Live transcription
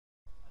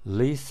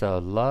Lisa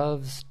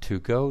loves to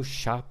go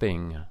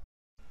shopping.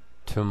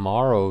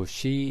 Tomorrow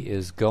she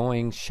is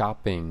going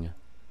shopping.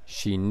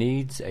 She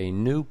needs a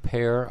new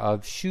pair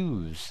of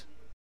shoes.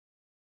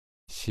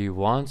 She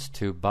wants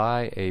to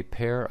buy a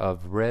pair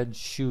of red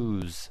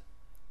shoes.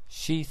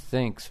 She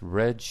thinks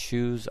red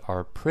shoes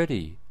are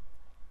pretty.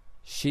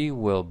 She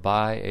will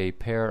buy a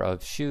pair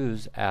of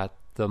shoes at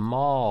the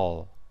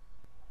mall.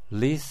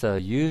 Lisa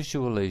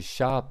usually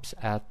shops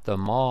at the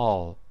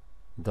mall.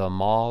 The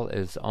mall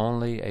is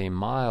only a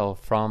mile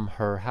from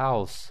her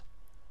house.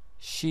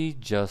 She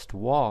just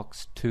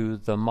walks to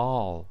the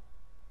mall.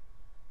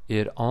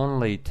 It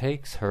only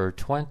takes her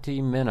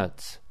 20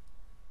 minutes.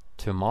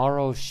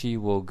 Tomorrow she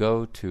will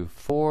go to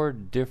 4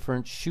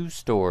 different shoe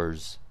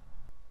stores.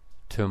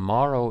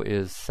 Tomorrow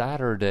is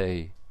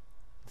Saturday.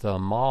 The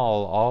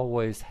mall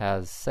always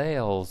has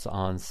sales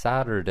on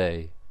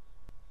Saturday.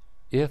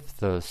 If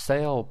the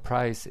sale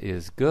price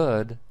is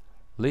good,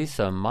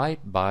 Lisa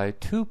might buy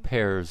 2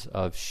 pairs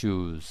of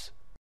shoes.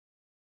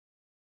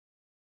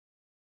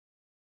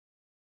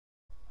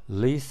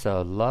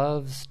 Lisa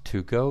loves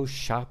to go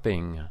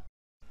shopping.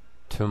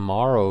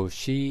 Tomorrow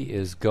she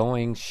is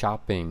going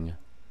shopping.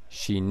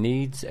 She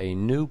needs a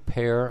new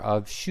pair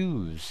of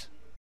shoes.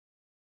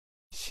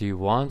 She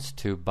wants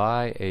to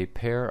buy a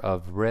pair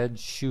of red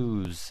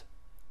shoes.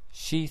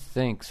 She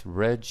thinks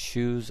red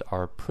shoes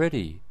are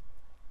pretty.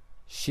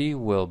 She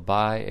will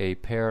buy a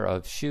pair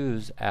of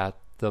shoes at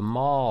the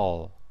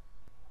mall.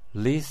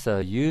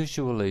 Lisa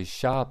usually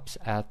shops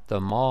at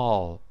the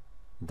mall.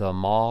 The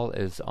mall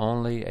is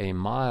only a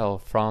mile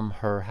from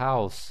her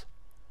house.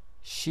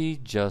 She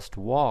just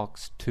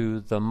walks to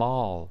the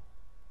mall.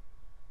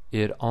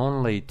 It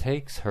only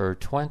takes her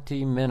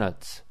 20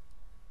 minutes.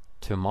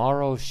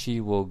 Tomorrow she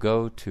will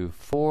go to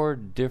 4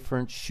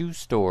 different shoe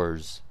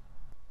stores.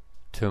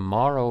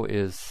 Tomorrow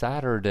is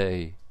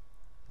Saturday.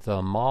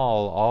 The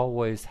mall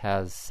always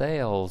has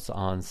sales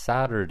on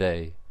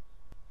Saturday.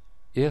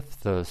 If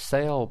the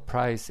sale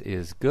price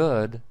is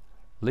good,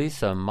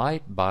 Lisa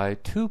might buy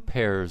 2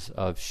 pairs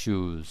of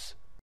shoes.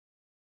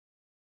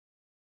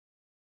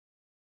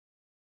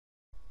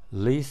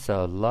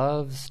 Lisa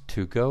loves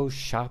to go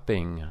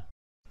shopping.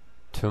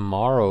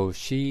 Tomorrow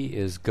she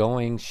is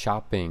going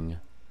shopping.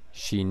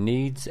 She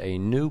needs a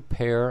new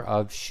pair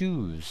of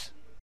shoes.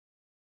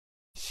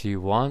 She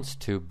wants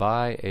to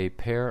buy a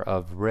pair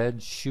of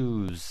red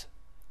shoes.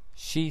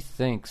 She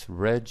thinks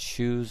red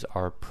shoes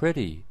are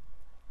pretty.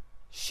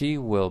 She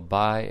will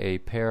buy a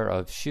pair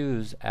of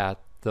shoes at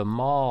the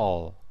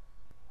mall.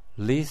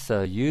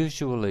 Lisa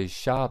usually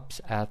shops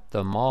at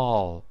the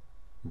mall.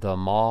 The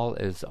mall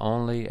is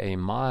only a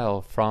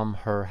mile from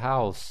her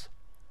house.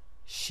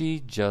 She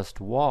just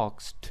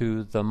walks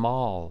to the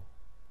mall.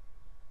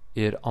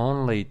 It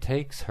only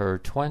takes her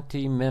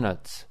 20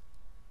 minutes.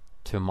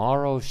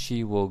 Tomorrow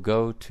she will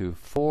go to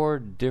 4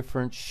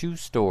 different shoe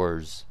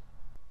stores.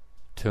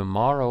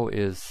 Tomorrow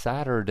is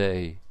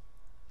Saturday.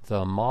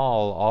 The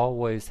mall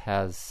always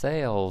has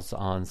sales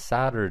on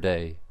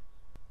Saturday.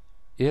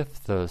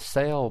 If the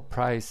sale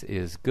price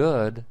is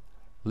good,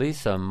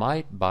 Lisa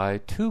might buy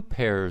 2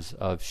 pairs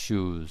of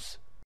shoes.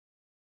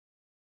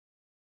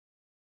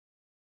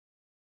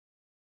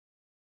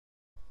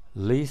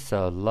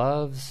 Lisa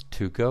loves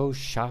to go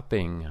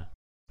shopping.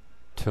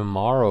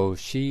 Tomorrow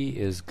she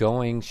is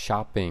going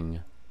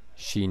shopping.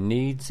 She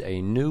needs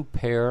a new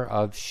pair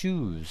of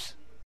shoes.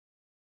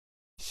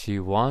 She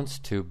wants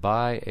to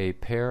buy a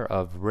pair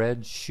of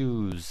red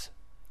shoes.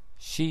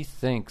 She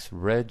thinks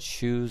red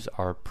shoes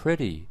are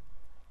pretty.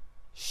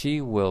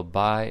 She will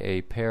buy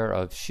a pair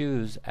of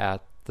shoes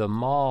at the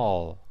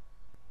mall.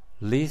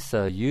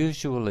 Lisa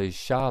usually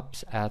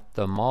shops at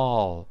the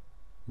mall.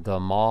 The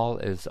mall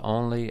is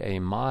only a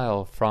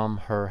mile from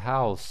her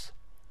house.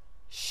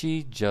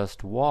 She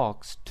just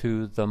walks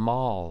to the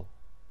mall.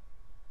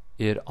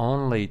 It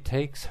only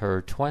takes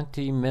her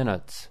 20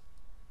 minutes.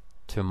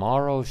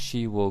 Tomorrow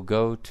she will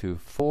go to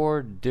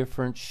 4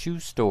 different shoe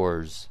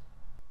stores.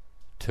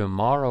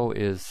 Tomorrow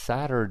is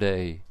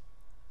Saturday.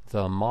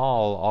 The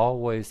mall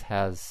always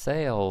has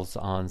sales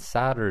on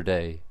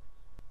Saturday.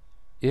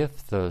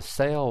 If the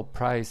sale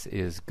price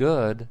is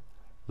good,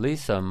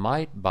 Lisa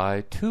might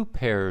buy 2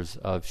 pairs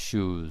of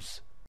shoes.